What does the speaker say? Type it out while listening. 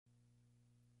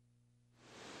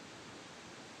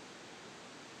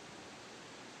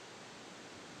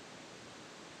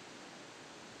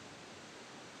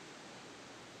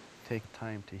take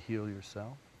time to heal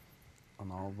yourself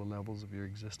on all the levels of your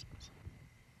existence.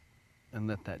 And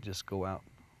let that just go out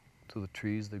to the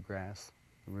trees, the grass,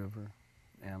 the river,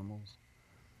 animals,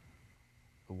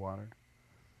 the water,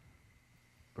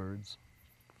 birds,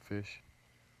 fish,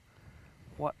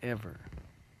 whatever,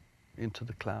 into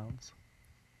the clouds.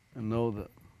 And know that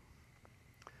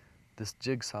this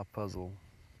jigsaw puzzle,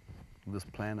 this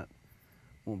planet,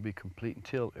 won't be complete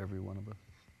until every one of us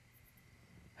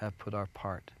have put our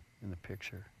part in the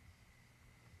picture.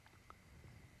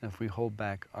 And if we hold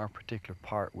back our particular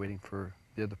part, waiting for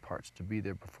the other parts to be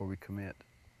there before we commit,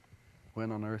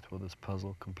 when on earth will this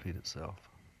puzzle complete itself?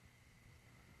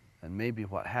 And maybe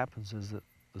what happens is that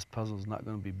this puzzle is not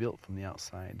going to be built from the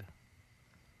outside,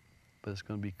 but it's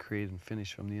going to be created and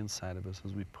finished from the inside of us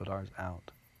as we put ours out.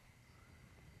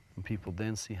 And people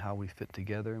then see how we fit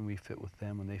together, and we fit with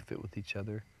them, and they fit with each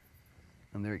other,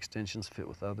 and their extensions fit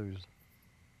with others.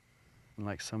 And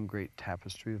like some great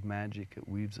tapestry of magic, it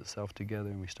weaves itself together,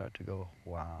 and we start to go,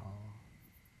 wow,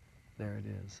 there it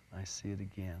is. I see it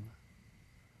again.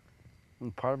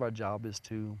 And part of our job is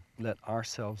to let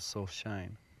ourselves so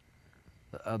shine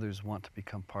that others want to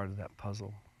become part of that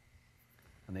puzzle,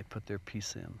 and they put their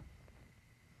piece in.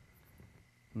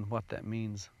 And what that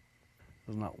means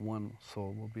is not one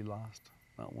soul will be lost,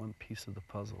 not one piece of the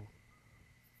puzzle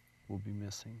will be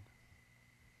missing.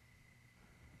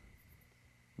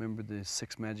 Remember the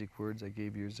 6 magic words I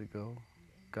gave years ago?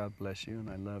 God bless you and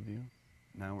I love you.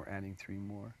 Now we're adding 3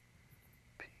 more.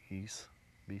 Peace,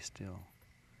 be still.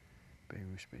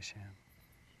 Berush Beshan.